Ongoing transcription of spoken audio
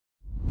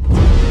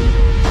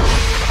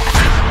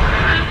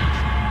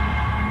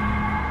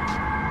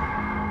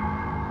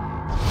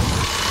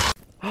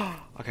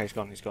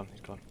okay, he's gone.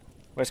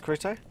 Where's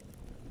Crypto?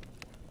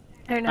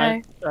 Don't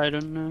know. I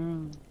don't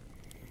know.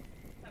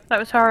 That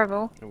was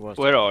horrible. It was.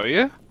 Where are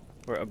you?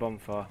 We're at a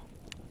bonfire.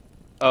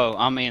 Oh,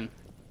 I'm in.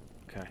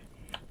 Okay.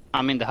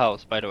 I'm in the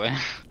house, by the way.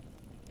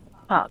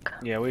 Fuck.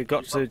 Yeah, we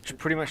got to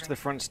pretty much to the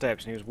front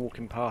steps, and he was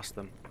walking past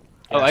them.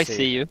 Oh, Yeah, I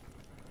see you.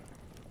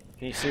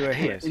 Can you see where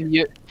he is?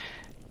 You.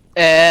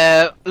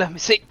 Let me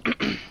see.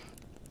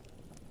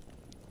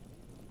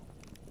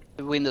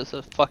 The windows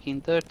are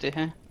fucking dirty,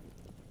 huh?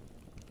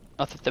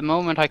 Not at the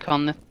moment. I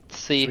can't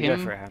see Should we him.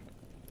 go for it, Han?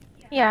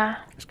 Yeah.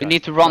 Let's go. You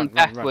need to run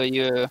back run. where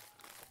you.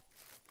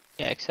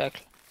 Yeah,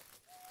 exactly.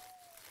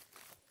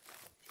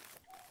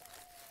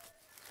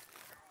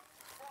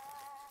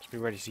 Just be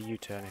ready to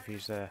U-turn if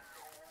he's there.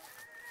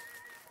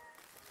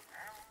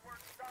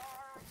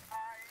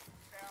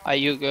 Are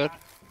you good?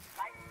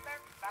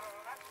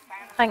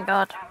 Thank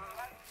God.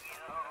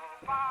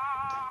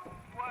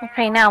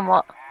 Okay, now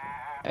what?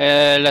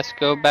 Let's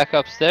go back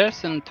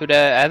upstairs and to the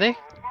attic.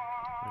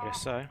 I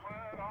guess so.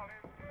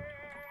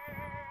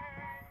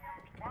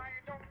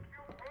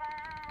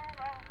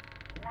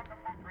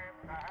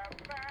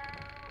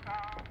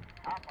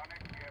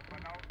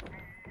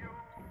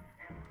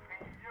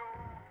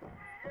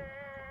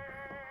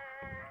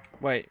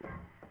 Wait.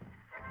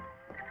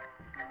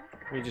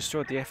 We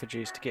destroyed the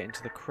effigies to get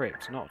into the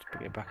crypt, not to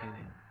get back in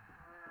here.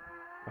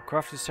 I've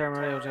crafted a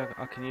ceremonial dagger.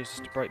 I can use this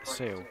to break the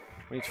seal.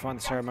 We need to find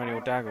the ceremonial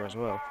dagger as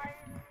well.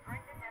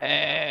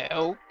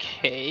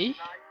 Okay.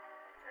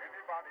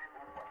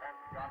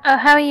 Oh,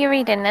 how are you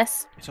reading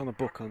this? It's on the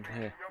book on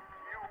here.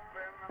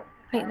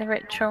 Complete the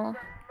ritual.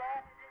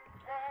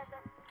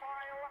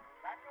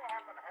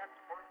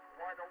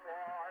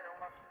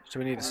 So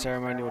we need a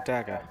ceremonial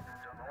dagger.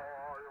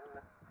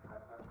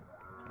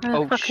 Where the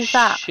Oh fuck is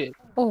that? shit!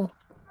 Oh.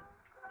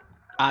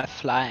 I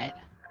flied.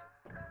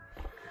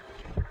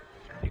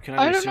 You can I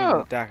only don't assume know.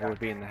 the dagger would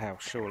be in the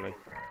house, surely.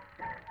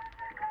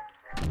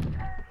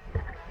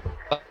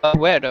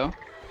 Where though?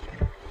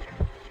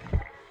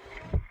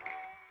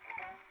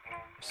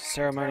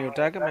 Ceremonial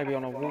dagger, maybe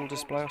on a wall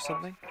display or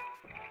something?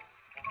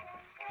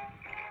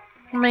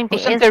 Maybe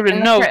Wasn't it is there a in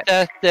the note crypt.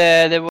 that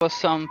there was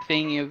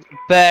something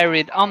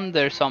buried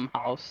under some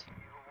house?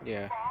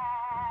 Yeah.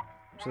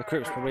 So the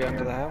crypt's probably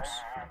under the house?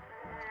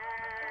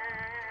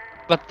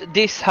 But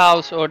this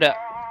house or the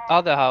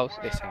other house?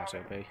 This house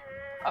it'll be.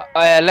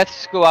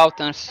 Let's go out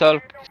and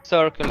circle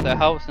the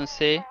house and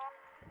see.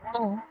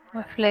 Oh,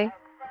 roughly.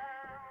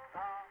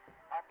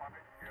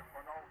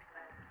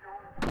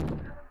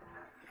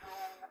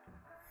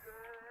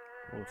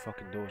 All the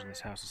fucking doors in this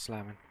house are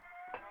slamming.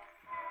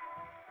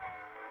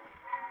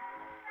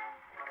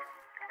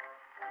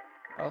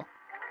 Oh.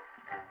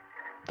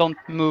 Don't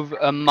move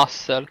a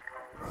muscle.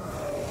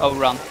 Oh,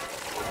 run.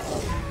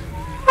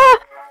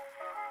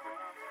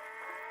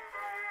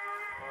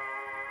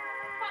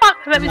 Fuck,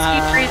 let me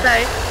see Fruzo.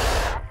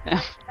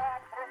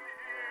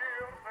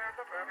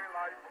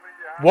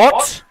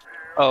 What?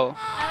 Oh.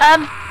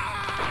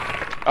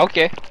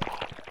 Okay.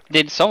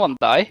 Did someone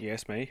die?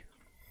 Yes, me.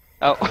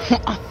 Oh.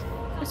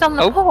 It's on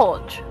the Oh.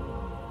 porch.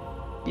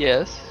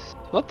 Yes.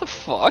 What the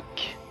fuck?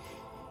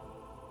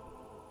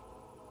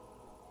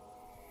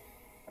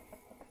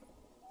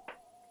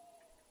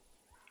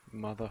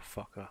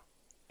 Motherfucker.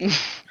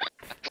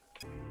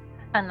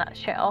 Turn that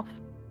shit off.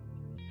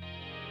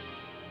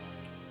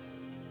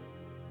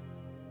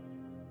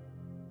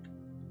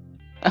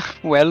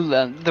 Well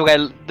then,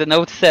 the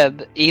note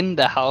said in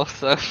the house.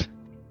 So.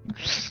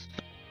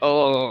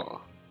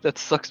 Oh, that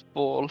sucks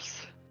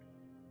balls.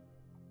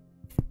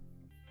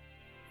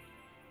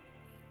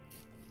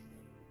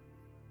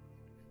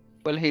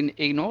 Well, he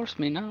ignores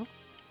me now.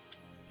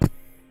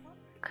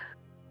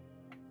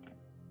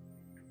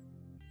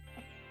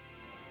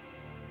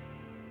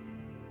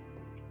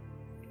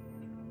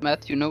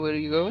 Matt, you know where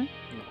you're going?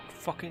 Not a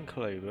fucking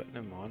clue, but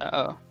never mind.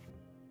 Oh.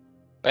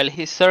 Well,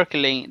 he's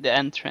circling the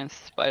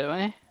entrance, by the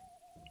way.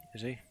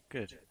 Is he?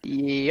 Good.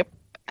 Yep.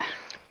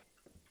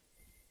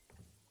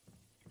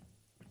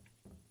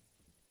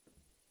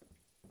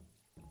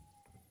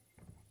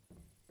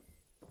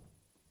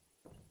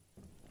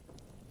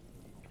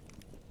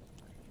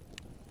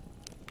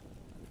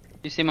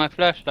 You see my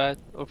flashlight?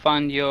 Or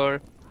find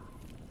your...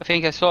 I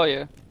think I saw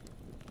you.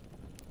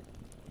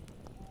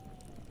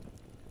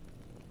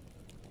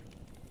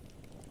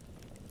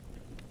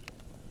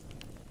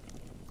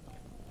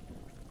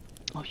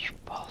 Oh, you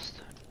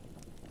bastard.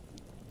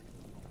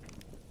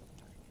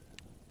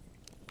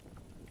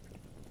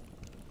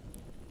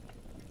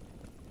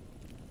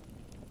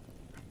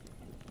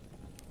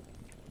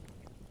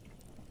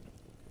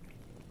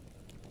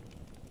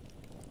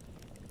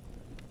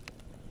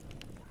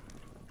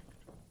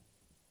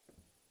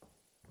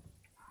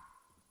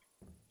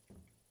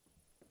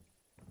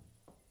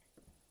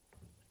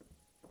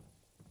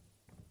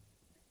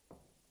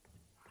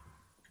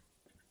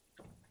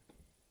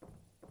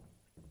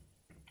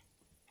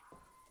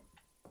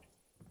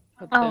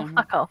 God Oh, damn it.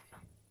 fuck off.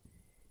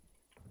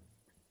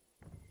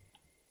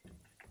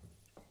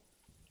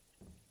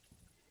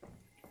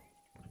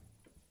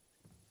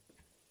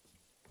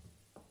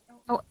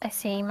 Oh, I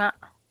see, Matt.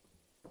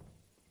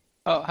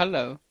 Oh,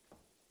 hello.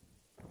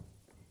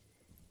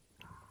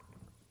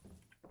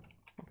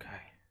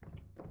 Okay.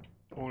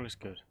 All is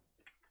good.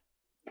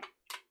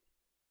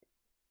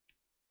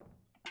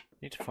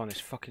 Need to find this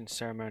fucking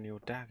ceremonial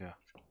dagger.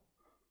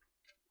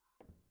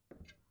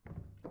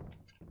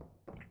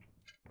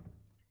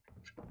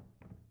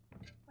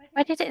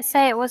 Where did it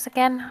say it was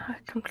again? I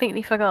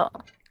completely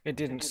forgot. It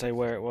didn't say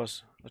where it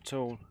was at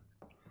all.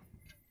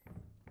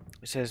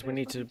 It says we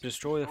need to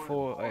destroy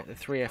the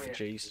three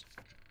effigies,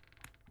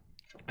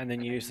 and then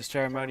use the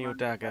ceremonial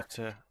dagger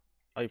to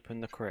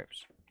open the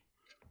crypts.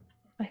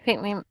 I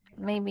think we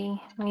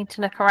maybe need to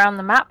look around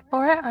the map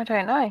for it. I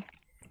don't know.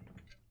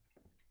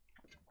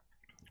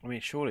 I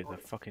mean, surely the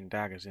fucking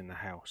dagger's in the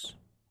house.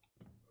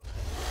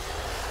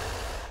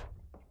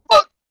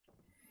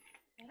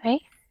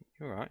 Hey?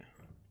 You're right.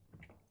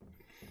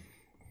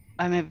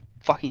 I may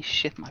fucking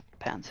shit my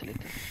pants a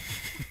little.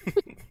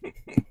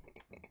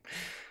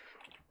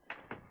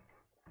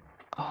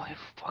 Oh, you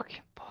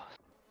fucking boss.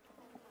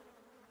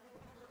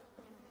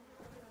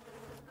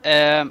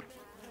 Can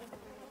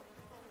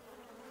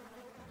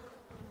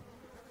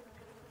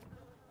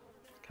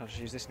I just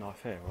use this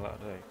knife here? Will that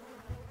do?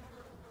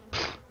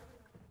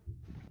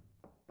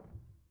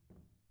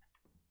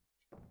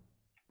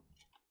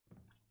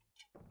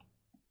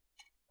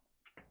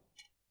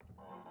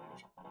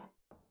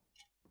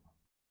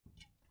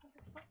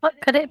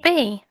 What could it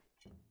be?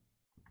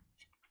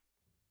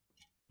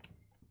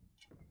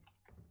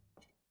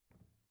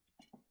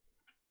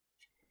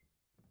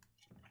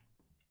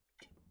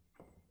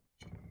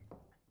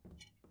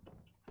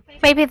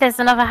 Maybe there's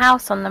another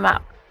house on the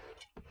map.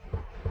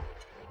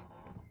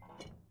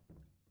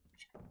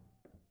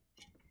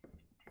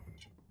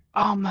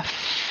 I'm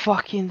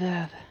fucking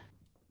dead.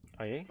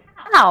 Are you?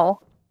 Ow!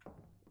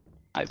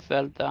 I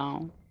fell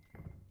down.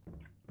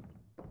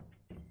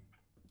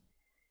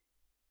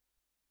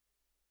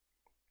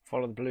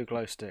 Follow the blue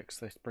glow sticks.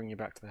 They bring you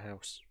back to the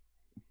house.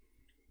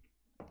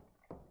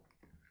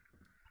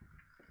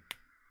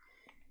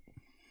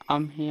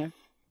 I'm here.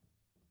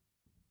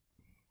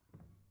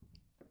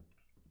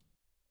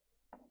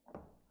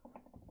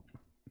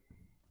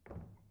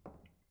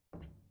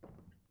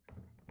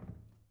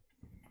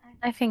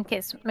 I think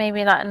it's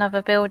maybe like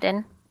another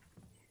building.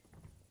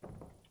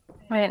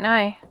 I don't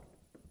know.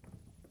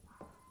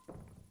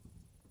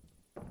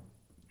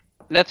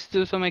 Let's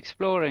do some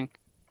exploring.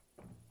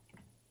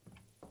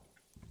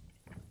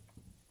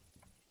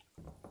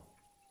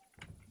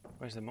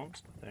 Where's the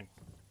monster thing?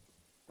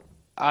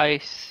 I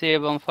see a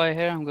bonfire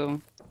here. I'm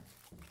going.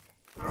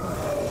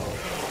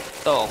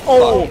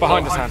 Oh,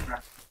 behind us, Han.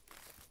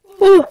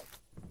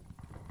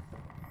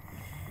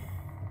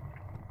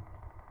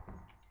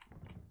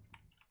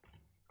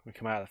 We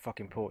come out of the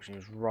fucking porch and he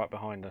was right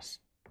behind us.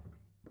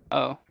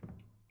 Oh.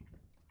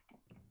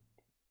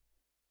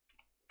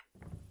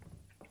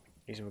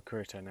 He's a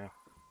recruiter now.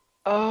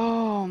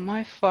 Oh,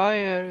 my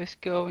fire is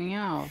going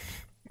out.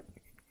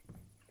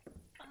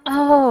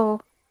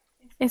 Oh,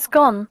 it's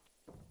gone.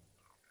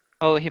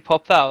 Oh, he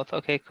popped out.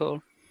 Okay,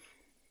 cool.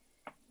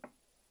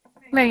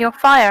 No, your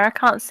fire. I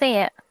can't see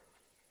it.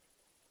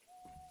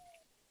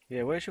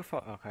 Yeah, where's your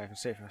fire? Okay, I can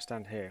see it if I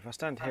stand here. If I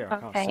stand here, I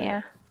can't Okay, see yeah.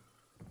 it.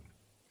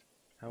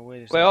 How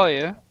weird is Where that? are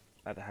you?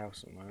 At the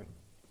house at the moment.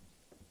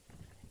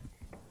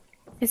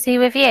 Is he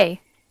with you?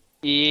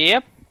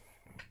 Yep.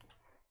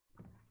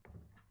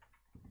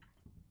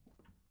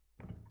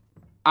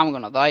 I'm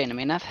gonna die in a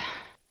minute.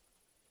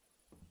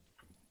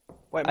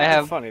 Wait, I man,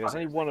 have- funny. There's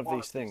only one of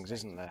these things,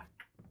 isn't there?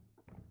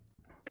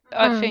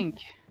 I think.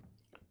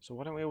 So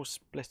why don't we all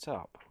split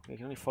up? You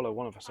can only follow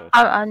one of us at a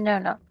time.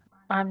 No.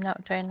 I'm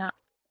not doing that.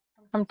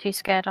 I'm too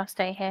scared. I'll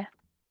stay here.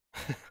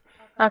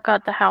 I'll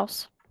guard the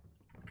house.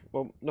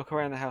 Well, look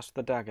around the house with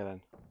the dagger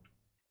then.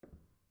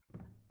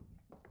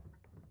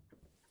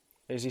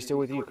 Is he still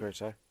with you,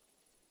 Crusoe?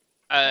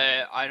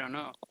 I don't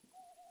know.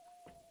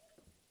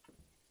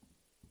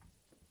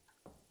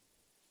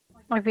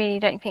 I really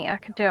don't think I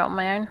could do it on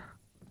my own.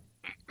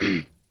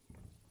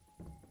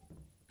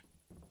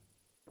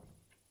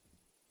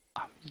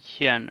 I'm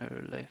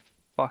generally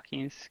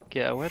fucking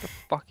scared. Where the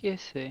fuck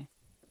is he?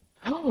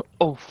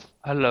 Oh,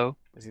 hello.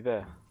 Is he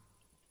there?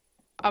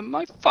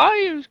 My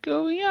fire's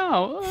going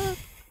out.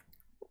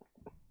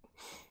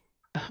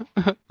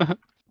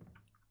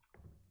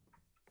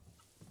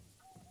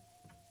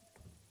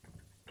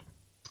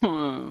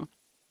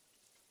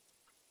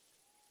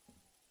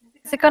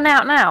 Is it gone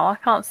out now? I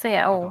can't see it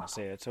I all. can't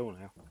see it at all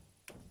now.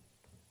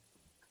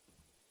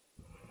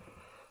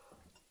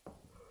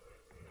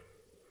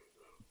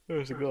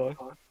 There's a guy.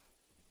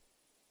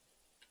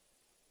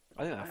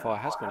 I think that fire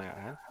has gone out,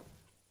 Han.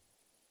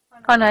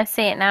 Oh no, I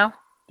see it now.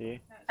 Do you?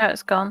 No,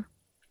 it's gone.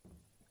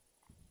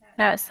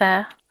 Now it's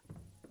there.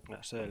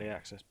 That's early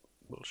access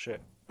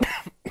bullshit.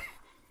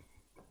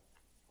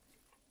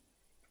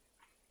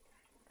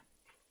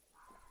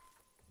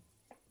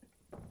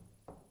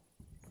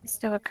 It's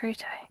still a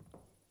Cruto.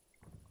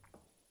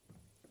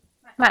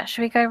 Matt,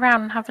 should we go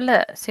round and have a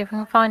look? See if we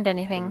can find We can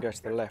anything? go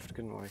to the left,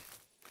 couldn't we?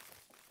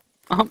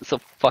 I'm so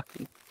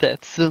fucking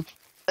dead soon.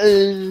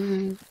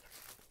 There's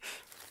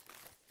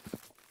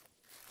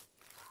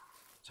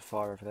a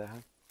fire over there,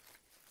 huh?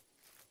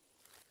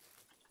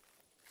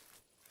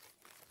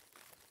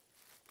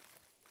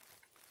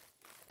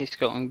 He's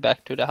going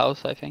back to the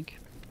house, I think.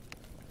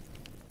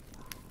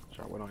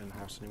 Sorry, we're not in the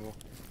house anymore.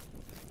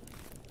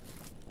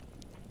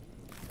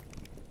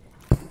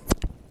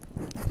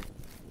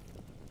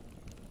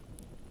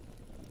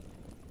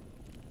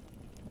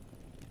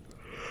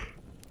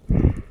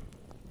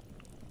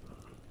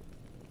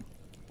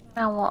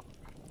 Now what?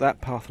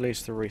 That path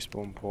leads to the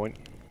respawn point.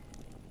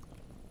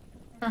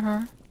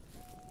 Mhm.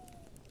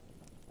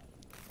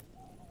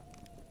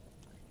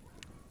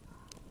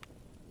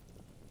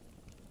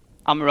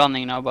 I'm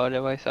running now, by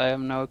the way, so I have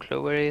no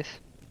clue where he is.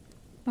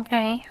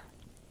 Okay.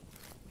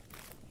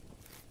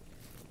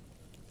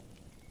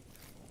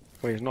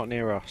 Well, he's not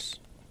near us.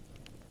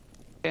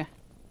 Okay.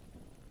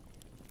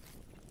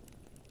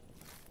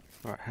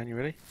 Right, Han, you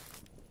ready?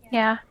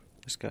 Yeah.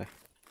 Let's go.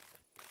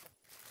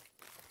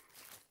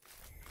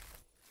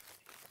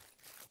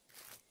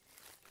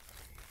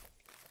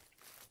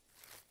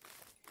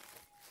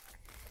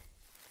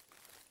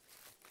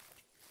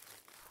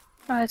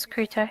 Oh, it's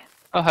Cruto.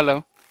 Oh,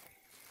 hello.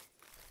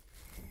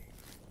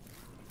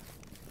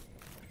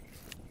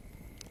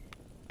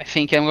 I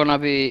think I'm gonna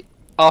be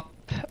up.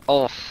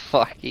 Oh,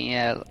 fucking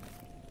hell.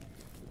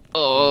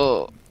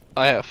 Oh,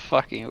 I have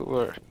fucking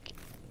work.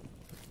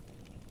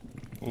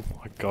 Oh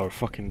my god,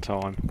 fucking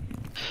time.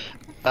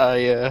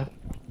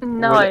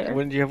 No.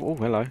 When do you have... Oh,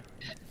 hello.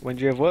 When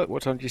do you have work?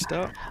 What time do you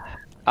start?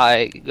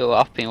 I go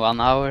up in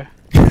 1 hour.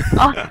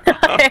 Oh no.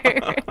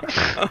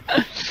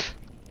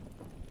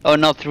 Oh,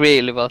 not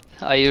really, but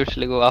I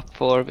usually go up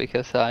 4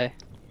 because I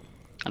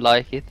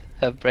like it.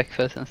 Have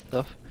breakfast and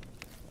stuff.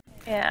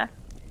 Yeah.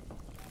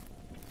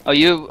 Oh,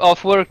 you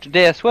off work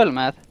today as well,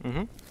 Matt?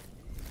 Mm-hmm.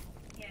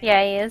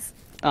 Yeah, he is.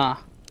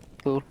 Ah,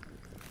 cool.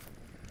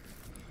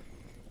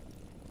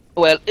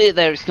 Well,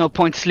 there is no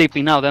point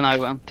sleeping now, then I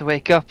want to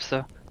wake up,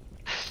 so...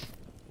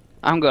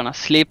 I'm gonna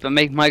sleep and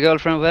make my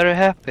girlfriend very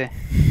happy.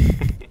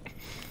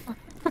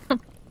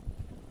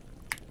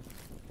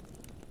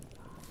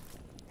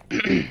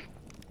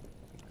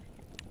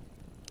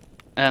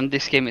 And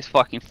this game is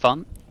fucking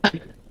fun.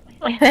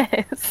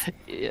 It is.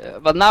 Yeah,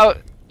 but now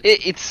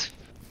it's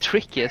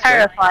tricky as well.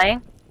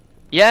 Terrifying.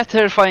 Yeah,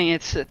 terrifying,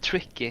 it's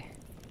tricky.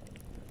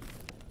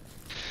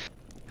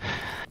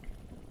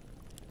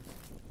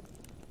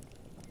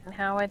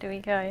 How, where do we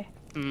go?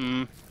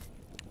 Hmm.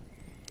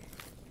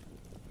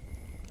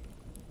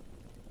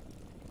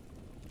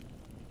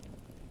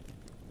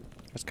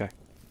 Let's go.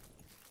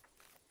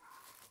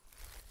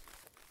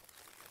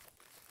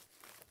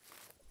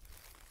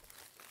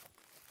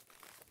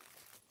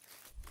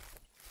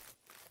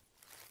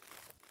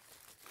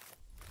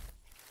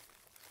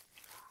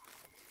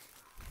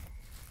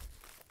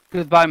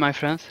 Goodbye, my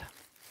friends.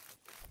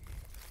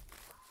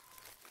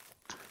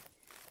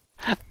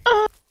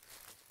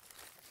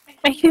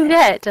 Are you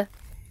dead?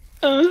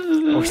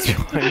 Oh, he's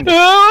behind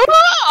us.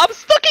 I'm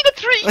stuck in a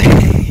tree!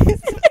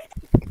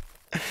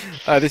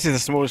 This is the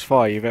smallest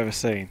fire you've ever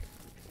seen.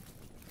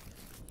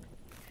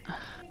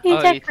 You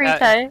Oh, dead, it's,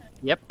 Cruto?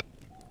 Yep.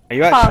 Are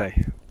you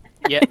actually?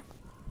 Yeah.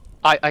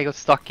 I got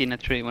stuck in a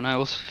tree when I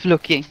was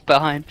looking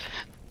behind.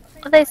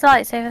 What are those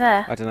lights over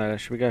there? I don't know,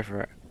 should we go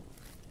for it?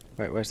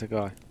 Wait, where's the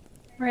guy?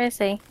 Where is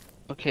he?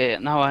 Okay,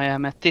 now I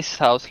am at this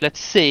house. Let's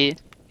see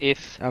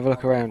if... Have a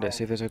look around it,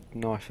 see if there's a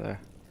knife there.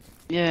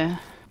 Yeah.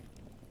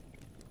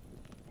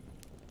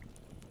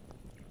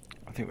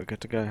 I think we're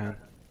good to go, Han.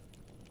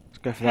 Let's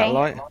go for that Okay.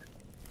 light.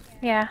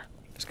 Yeah.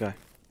 Let's go.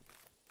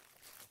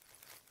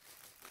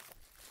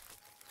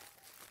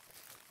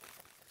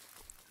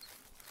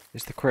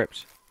 It's the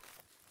crypt.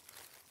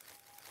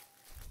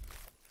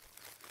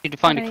 Did you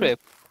find a Okay. crib?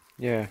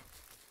 Yeah,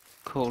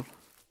 Cool.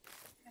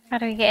 How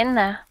do we get in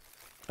there?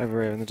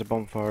 over here, and there's a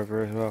bonfire over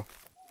here as well.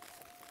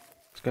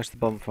 Let's go to the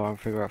bonfire and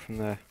figure out from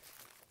there.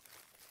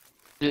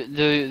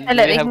 Do Oh,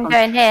 look, we can go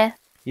in here.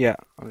 Yeah,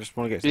 I just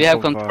want to get to do the you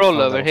have bonfire, control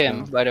find out over what's him,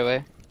 going on. by the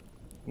way?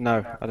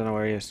 No, I don't know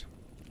where he is.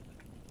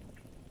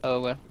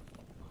 Oh, well.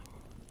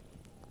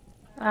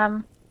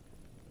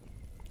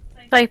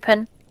 It's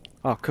open.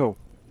 Oh, cool.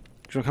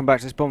 Do you want to come back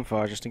to this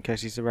bonfire just in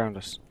case he's around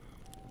us?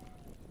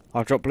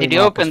 I've dropped blue Did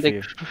you markers open for the...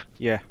 you.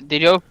 Yeah,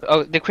 Did you open...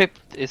 Oh, the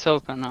crypt is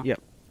open now. Yeah.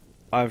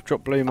 I've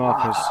dropped blue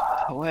markers.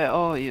 Where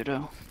are you,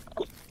 though?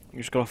 You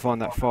just gotta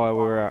find that fire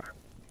we were at.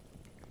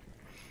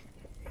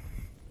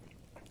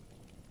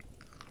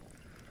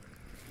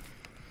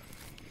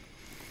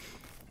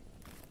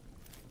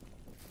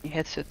 The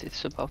headset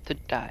is about to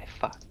die,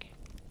 fuck.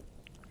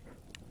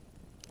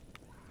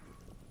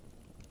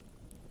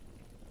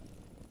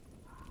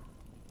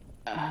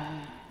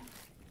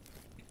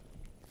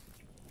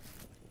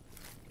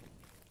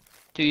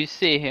 Do you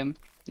see him?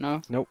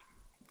 No? Nope.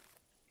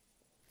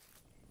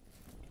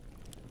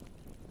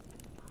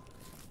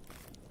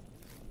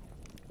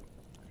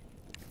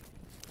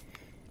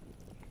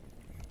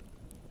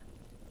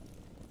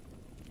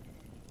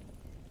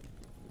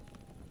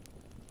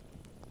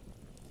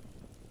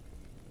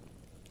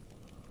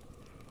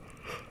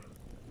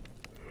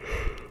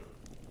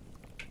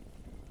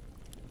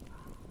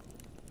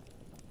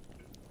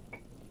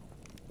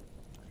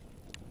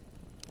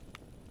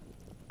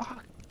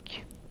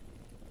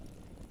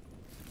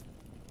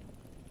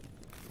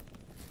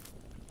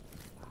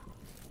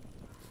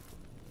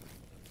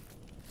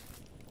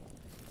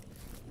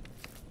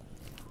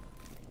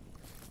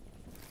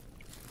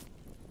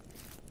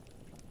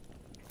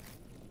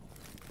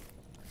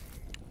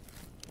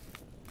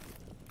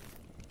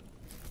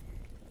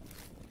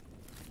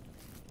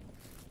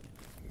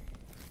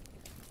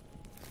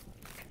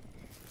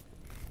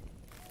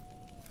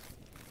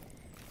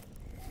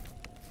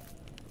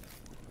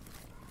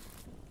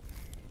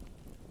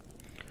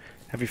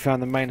 Have you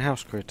found the main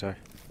house, Crypto?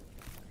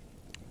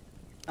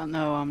 I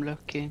know, I'm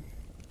looking.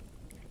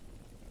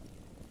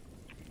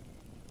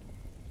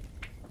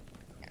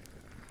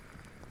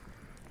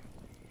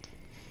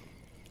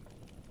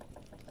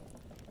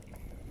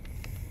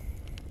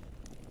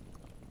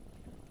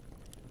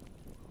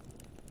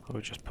 I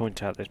would just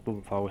point out this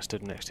bonfire we're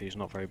stood next to is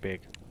not very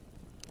big.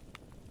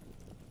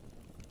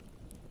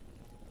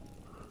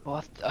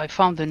 What? I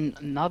found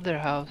another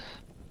house.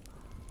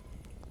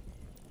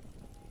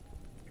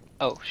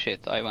 Oh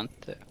shit, I went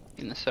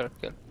in a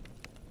circle.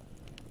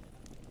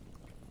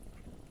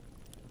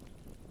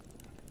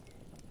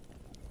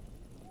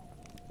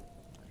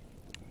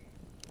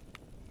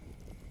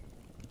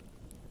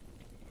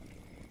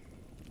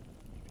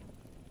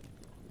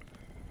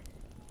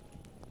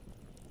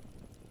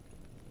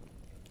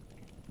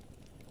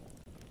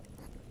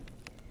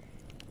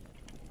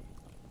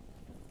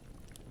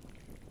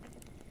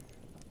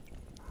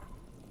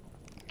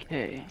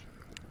 Okay,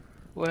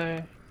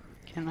 where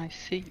can I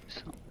see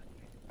something?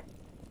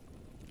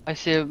 I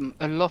see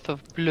a lot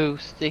of blue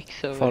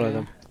sticks over Follow here.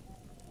 them.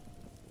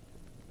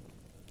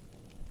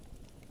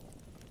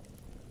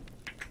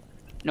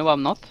 No,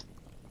 I'm not.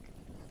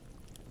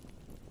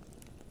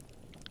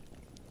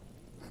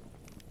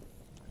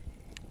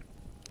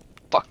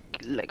 Fuck,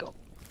 Lego.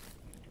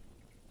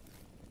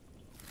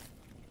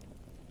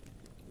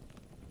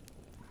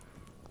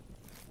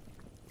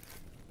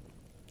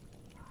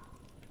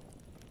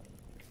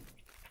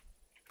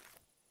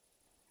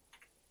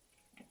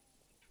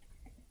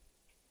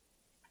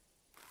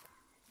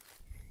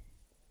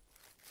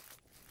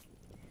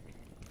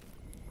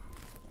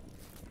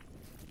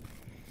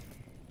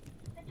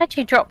 How'd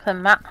you drop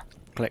them, Matt?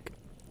 Click.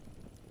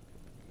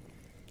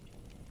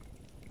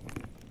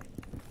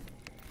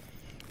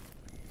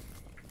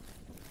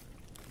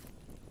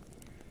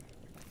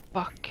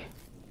 Fuck.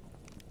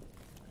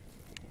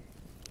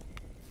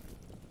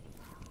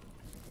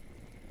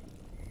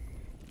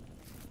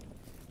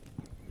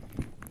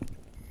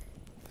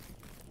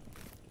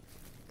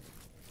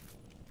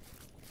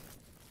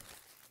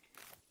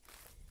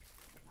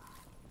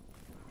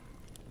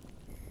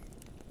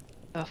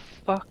 The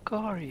fuck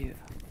are you?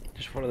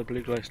 Just follow the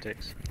blue glow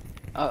sticks.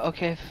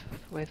 Okay,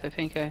 wait, I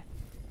think I...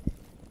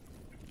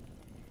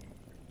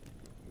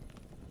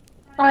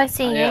 Oh, I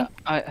see yeah, you.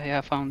 I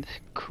found this.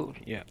 Cool.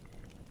 Yeah.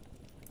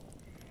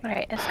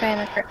 Right, let's go in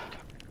the crypt.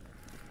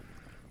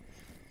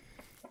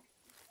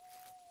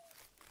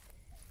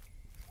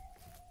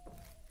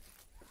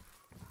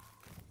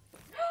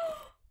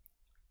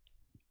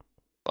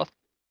 What?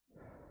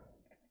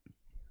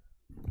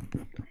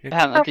 Yeah.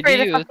 Hannah, Fell did through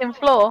the you... fucking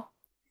floor.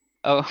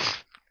 Oh.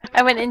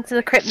 I went into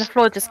the crypt and the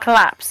floor just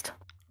collapsed.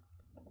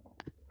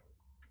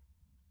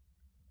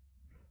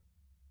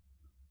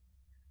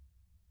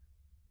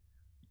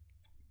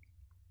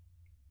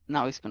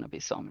 Now it's gonna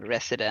be some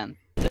Resident...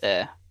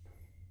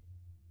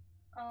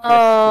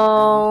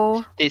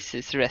 Oh. This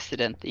is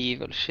Resident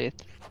Evil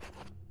shit.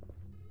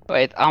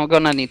 Wait, I'm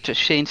gonna need to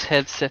change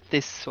headset.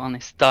 This one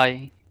is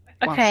dying.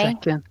 Okay.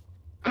 1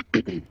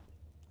 second.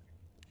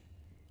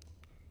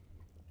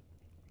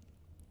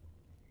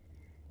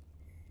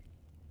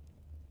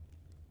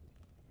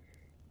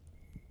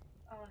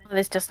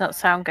 This does not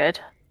sound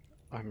good.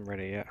 I haven't read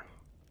it yet.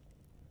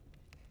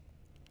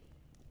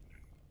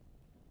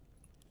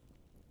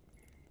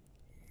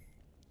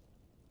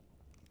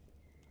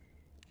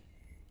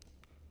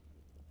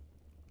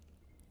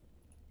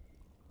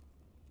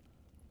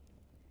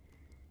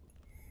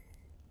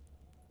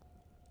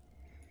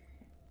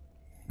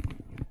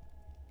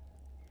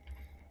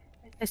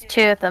 There's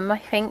two of them, I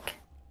think.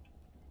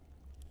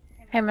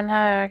 Him and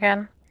her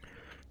again.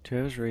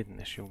 Whoever's reading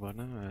this, you'll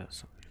know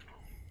something.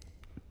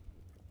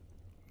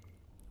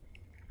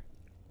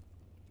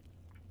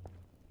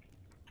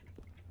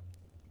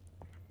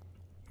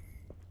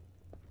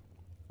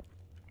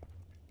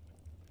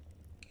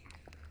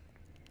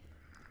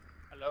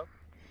 Hello?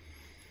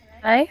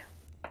 Hello?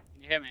 Can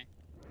you hear me?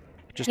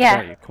 Just Yeah.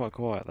 about, you're quite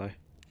quiet though.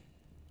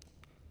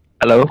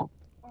 Hello?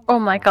 Oh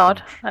my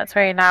god, that's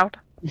very loud.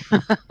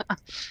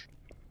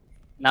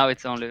 Now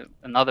it's only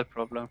another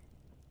problem.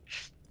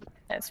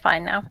 It's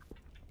fine now.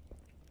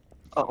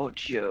 Oh,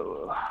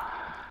 Joe.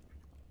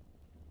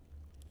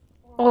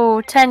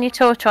 Oh, turn your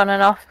torch on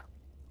and off.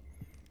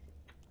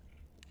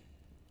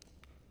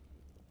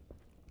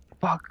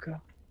 Fuck.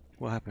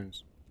 What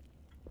happens?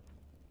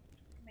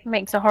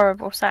 Makes a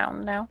horrible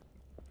sound now.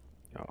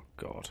 Oh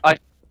god.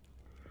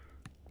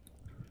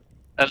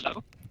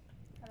 Hello?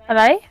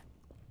 Hello?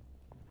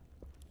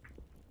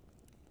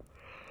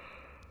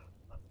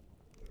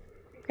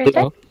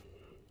 Hello?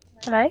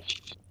 Hello?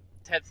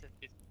 Headset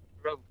is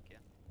broken.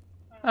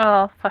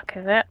 Oh, fuck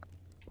is it?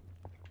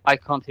 I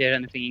can't hear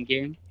anything in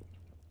game.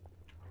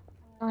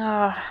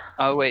 Oh,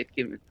 Oh wait,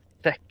 give me a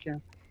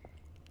second.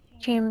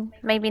 do you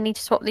maybe need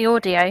to swap the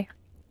audio?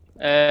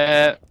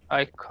 I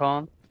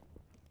can't.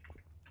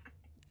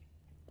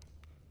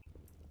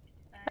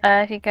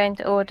 If you go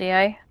into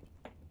audio.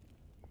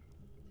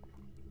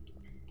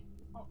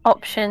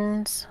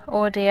 Options,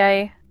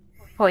 audio,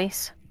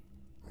 voice.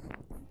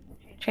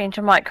 Change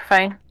your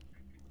microphone.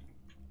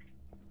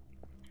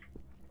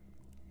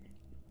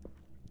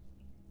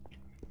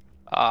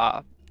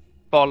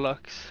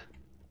 Bollocks.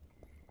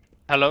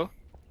 Hello?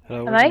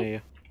 Hello, we Hello? can hear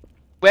you.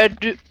 Where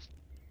do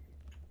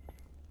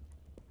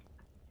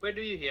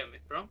you hear me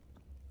from?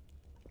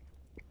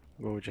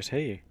 Well, we just hear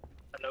you.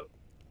 Hello?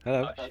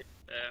 Hello. Oh, shit.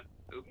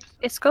 Oops.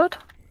 It's good.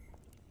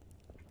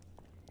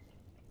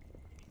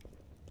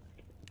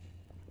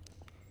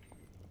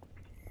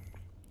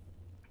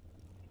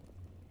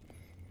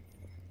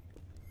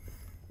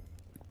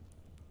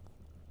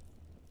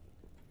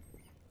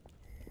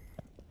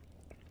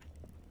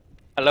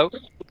 Hello?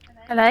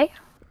 Hello?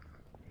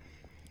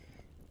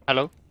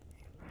 Hello?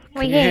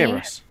 We Can you hear hear you.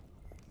 us?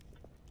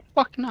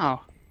 Fuck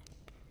now.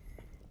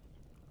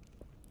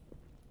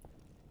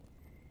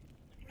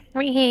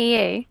 We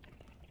hear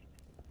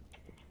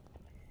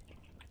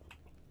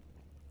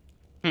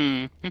you.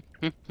 Hmm.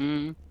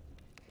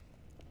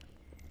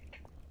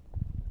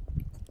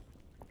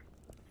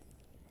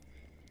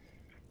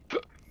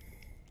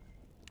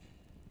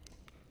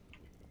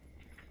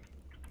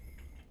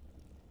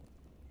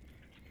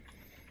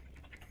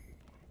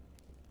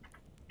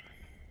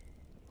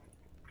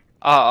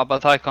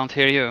 But I can't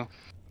hear you.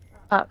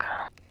 Fuck.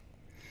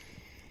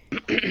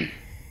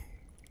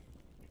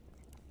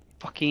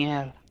 Fucking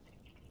hell.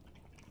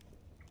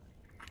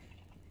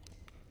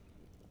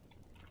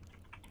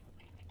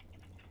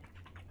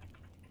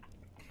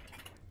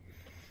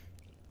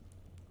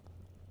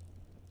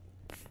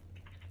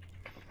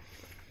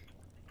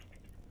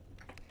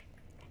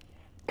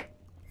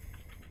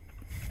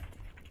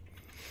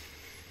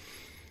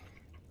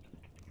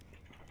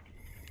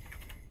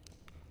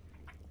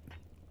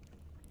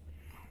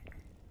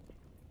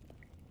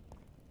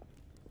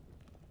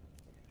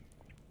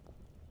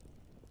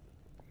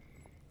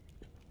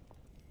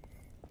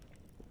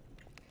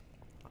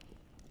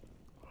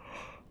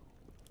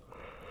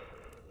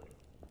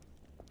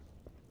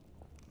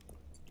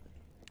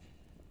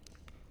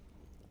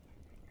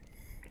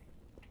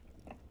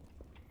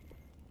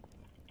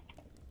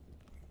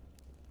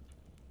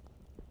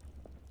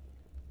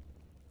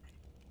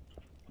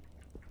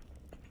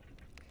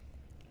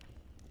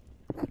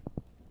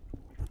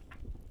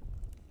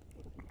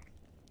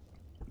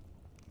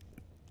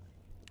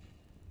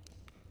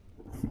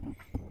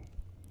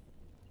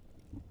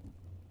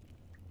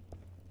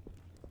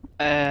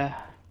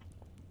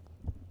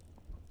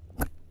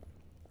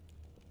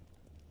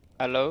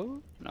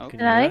 Hello? No, Can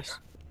you hear Hello? us?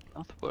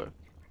 not work.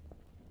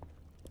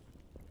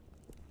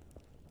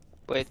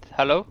 Wait,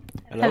 hello?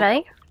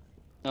 Hello?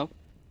 That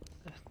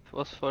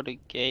was for the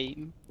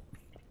game.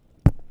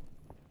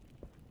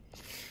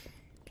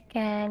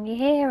 Can you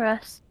hear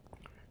us?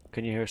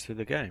 Can you hear us through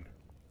the game?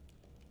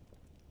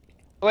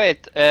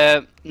 Wait,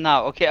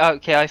 now, okay,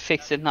 I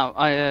fixed it now.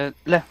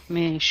 Let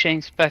me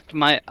change back to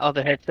my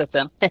other headset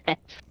then.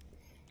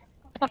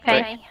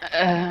 Okay.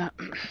 Right.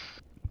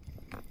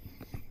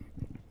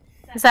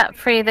 Is that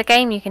through the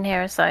game you can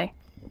hear us though?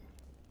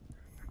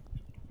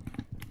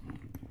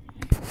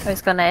 Oh,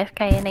 he's gone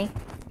AFK, isn't he?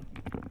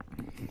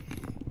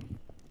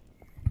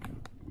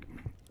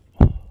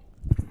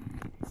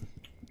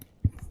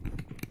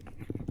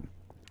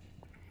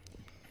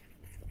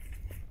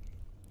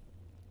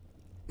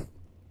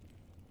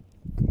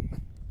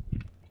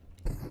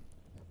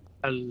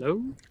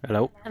 Hello?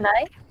 Hello. Hello?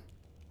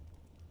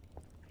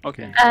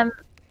 Okay,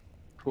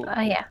 cool.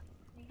 Oh yeah.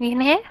 You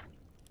can hear?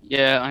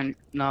 Yeah,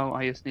 now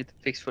I just need to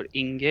fix for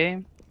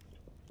in-game.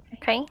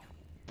 Okay.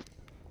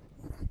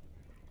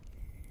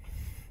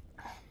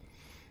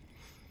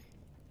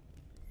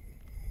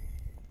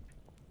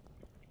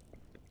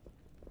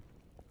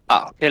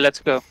 Okay, let's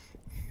go.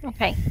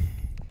 Okay.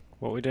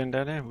 What are we doing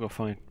down here? We've got to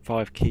find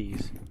 5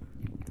 keys.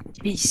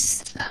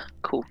 Peace.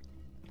 Cool.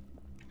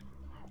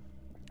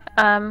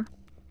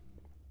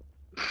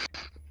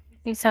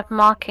 These have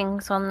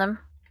markings on them.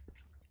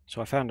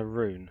 So I found a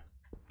rune,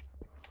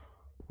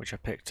 which I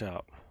picked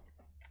up.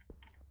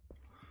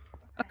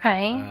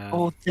 Okay.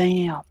 Oh,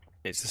 damn.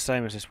 It's the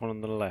same as this one on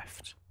the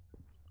left.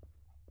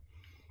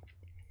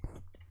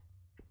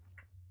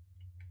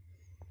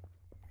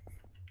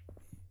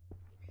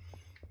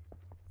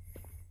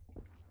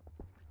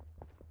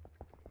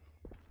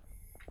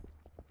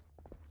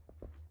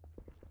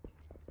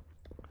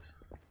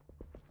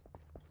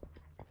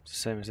 It's the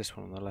same as this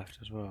one on the left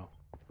as well.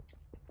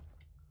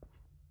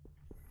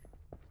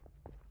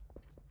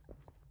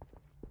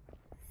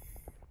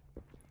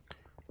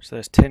 So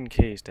there's 10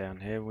 keys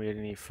down here, we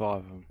only need 5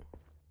 of them.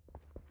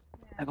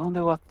 I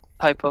wonder what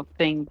type of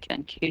thing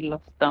can kill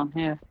us down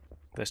here.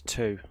 There's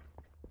 2.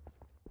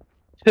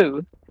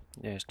 2?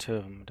 Yeah, there's 2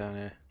 of them down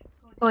here.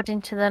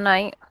 According to the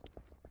note.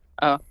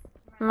 Oh.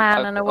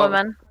 Man and a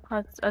woman.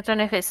 I don't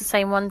know if it's the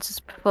same ones as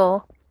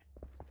before.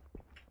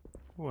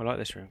 Oh, I like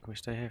this room. Can we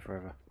stay here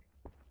forever?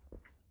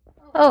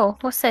 Oh,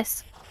 what's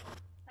this?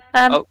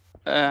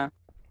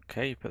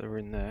 Okay, you put the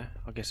rune there.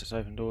 I guess it's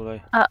opened all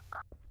the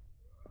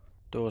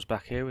doors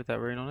back here with that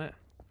rune on it.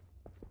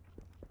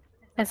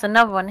 There's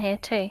another one here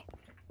too.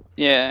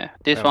 Yeah,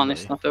 this Oh, one got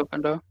is you. not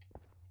open though.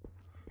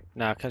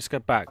 Now, let's go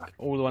back.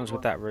 All the ones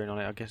with that rune on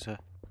it, I guess, are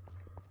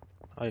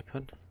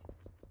open.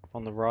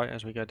 On the right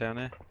as we go down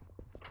here.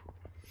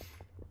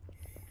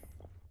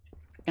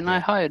 Can I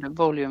hide the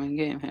volume in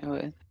game here?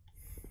 Wait.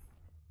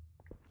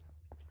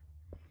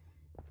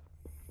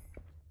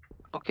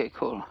 Okay,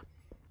 cool.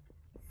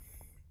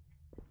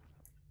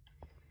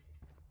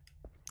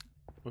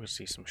 We're gonna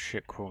see some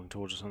shit crawling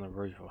towards us on the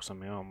roof or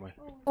something, aren't we?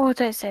 Oh,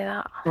 don't say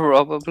that.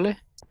 Probably.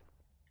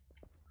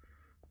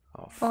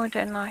 Oh, Oh, I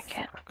don't like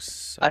it.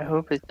 fuck's I sake.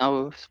 hope it's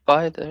no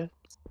spider.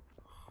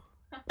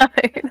 No,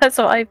 that's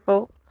what I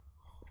thought.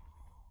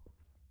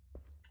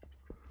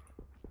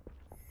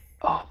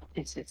 Oh,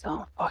 this is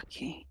so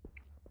fucking.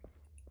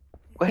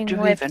 Where In do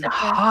we with even the-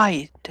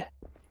 hide?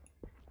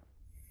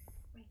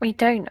 We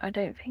don't, I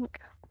don't think.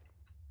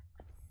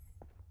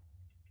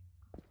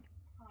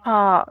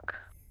 Park.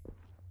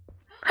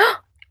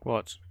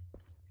 What?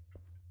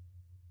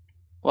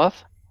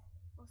 What?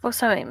 Or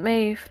something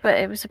moved, but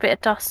it was a bit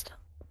of dust.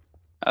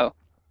 Right,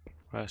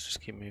 let's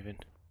just keep moving.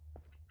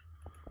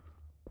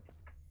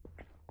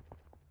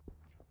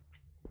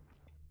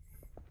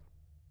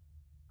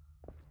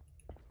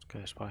 Let's go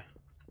this way.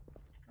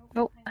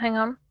 Oh, hang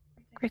on.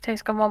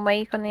 Rito's gone one way,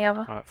 you've gone the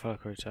other. Alright, follow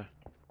Cruto.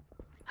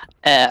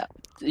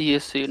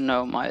 Just so you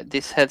know,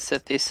 this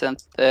headset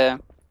isn't the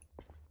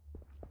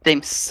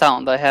same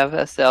sound I have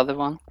as the other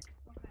one,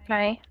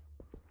 Okay.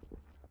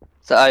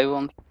 so I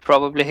won't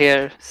probably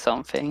hear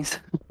some things.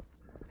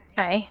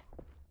 Okay.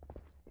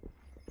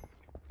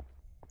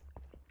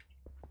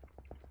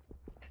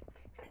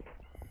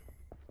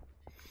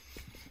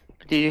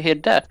 Did you hear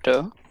that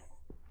though?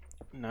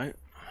 No.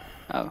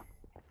 Oh.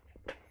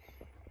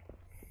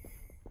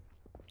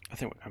 I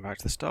think we're going back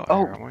to the start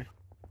Oh. here, aren't we?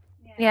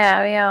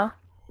 Yeah, we are.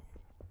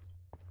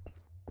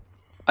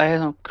 I heard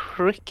some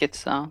cricket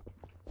sound.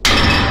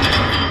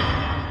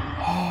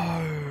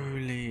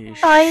 Holy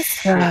Guys.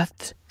 shit.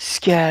 That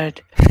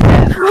scared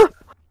the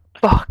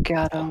fuck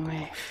out of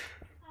me.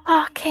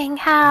 Fucking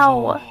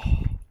hell.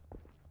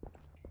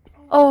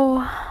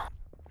 Oh.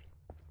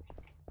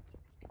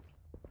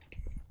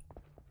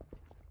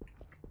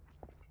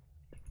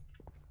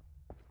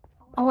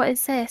 Oh, what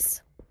is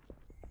this?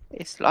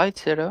 It's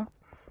lights here though.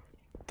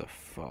 The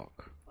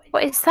fuck?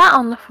 What is that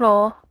on the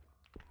floor?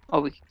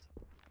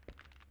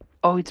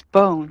 Oh, it's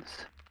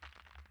bones.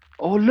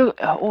 Oh look!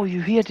 Oh,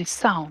 you hear the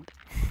sound?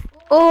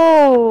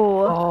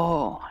 Oh.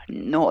 Oh,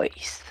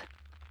 noise.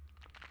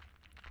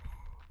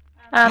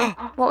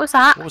 What was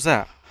that? What was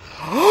that?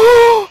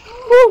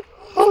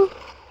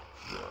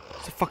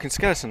 It's a fucking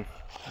skeleton.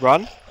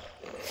 Run.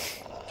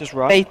 Just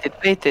run. Bait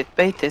it, bait it,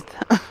 bait it.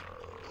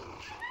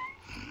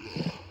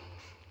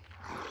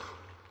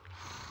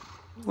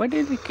 Where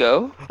did we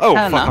go? Oh,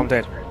 Hannah? fuck, I'm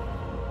dead.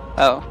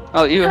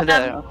 Oh, you were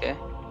there. Okay.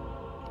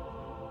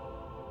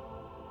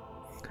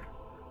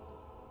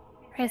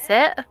 Is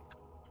it?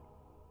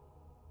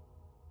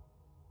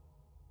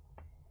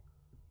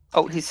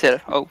 Oh, he's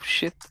here. Oh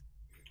shit.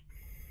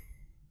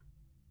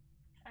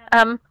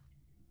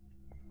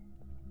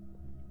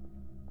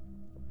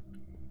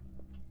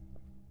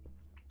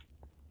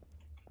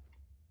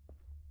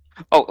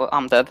 Oh,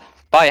 I'm dead.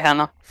 Bye,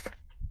 Hannah.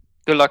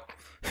 Good luck.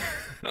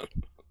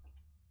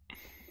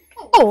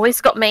 Oh,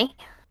 it's got me.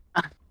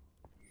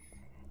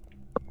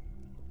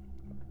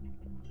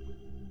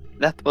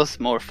 That was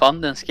more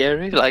fun than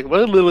scary. Like,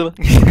 oh,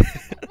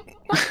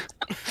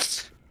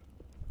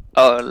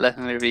 let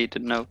me read the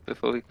note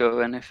before we go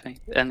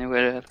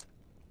anywhere else.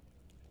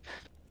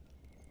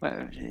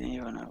 Where do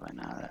you know by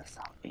now that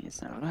something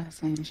is not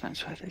right? I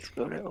try to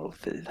explore the old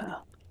field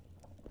now.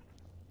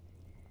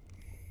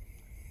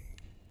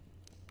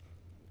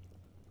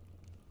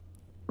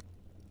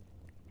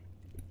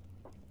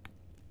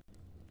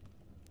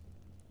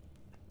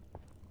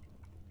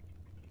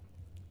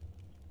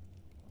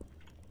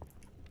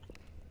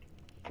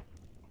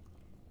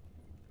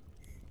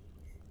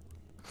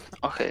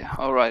 Okay,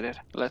 I'll write it.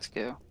 Let's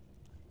go.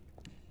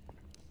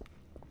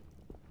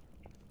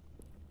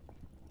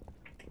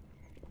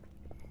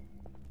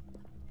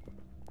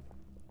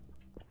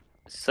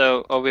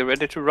 So, are we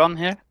ready to run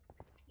here?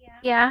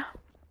 Yeah.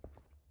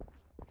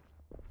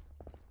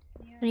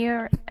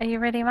 Are you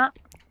ready, Matt?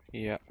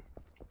 Yeah,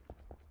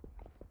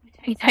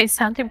 You don't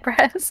sound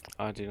impressed.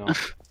 I do not.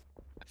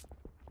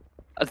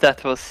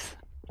 That was...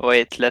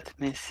 Wait, let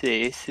me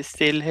see. Is he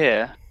still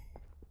here?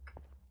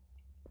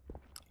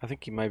 I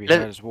think he maybe Let-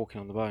 heard us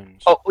walking on the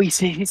bones. Oh, he's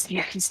here, he's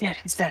here, he's there,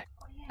 he's there.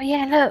 Oh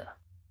yeah, look.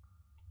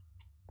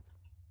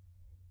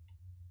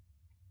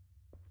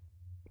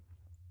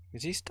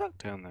 Is he stuck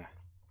down there?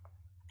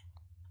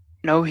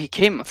 No, he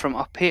came from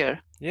up here.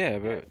 Yeah,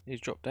 but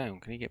he's dropped down.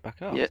 Can he get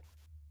back up? Yeah.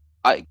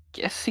 I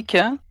guess he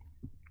can.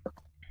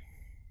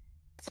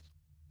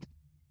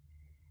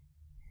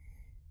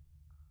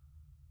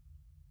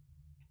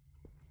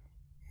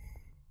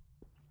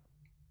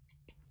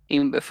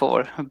 Even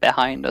before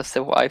behind us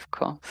the wife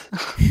comes.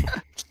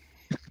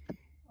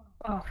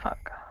 Oh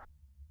fuck.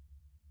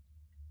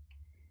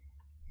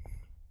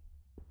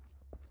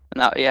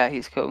 Now, yeah,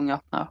 he's going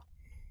up now.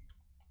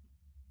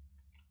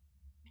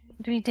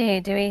 What do we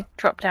do? Do we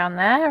drop down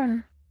there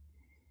and...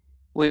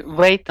 We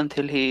wait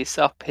until he's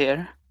up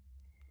here.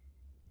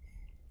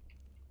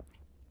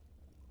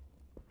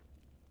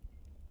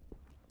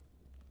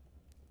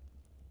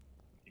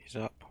 He's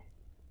up.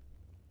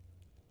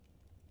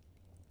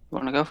 You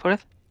wanna go for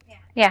it?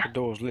 Yeah. The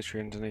door's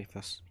literally underneath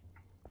us.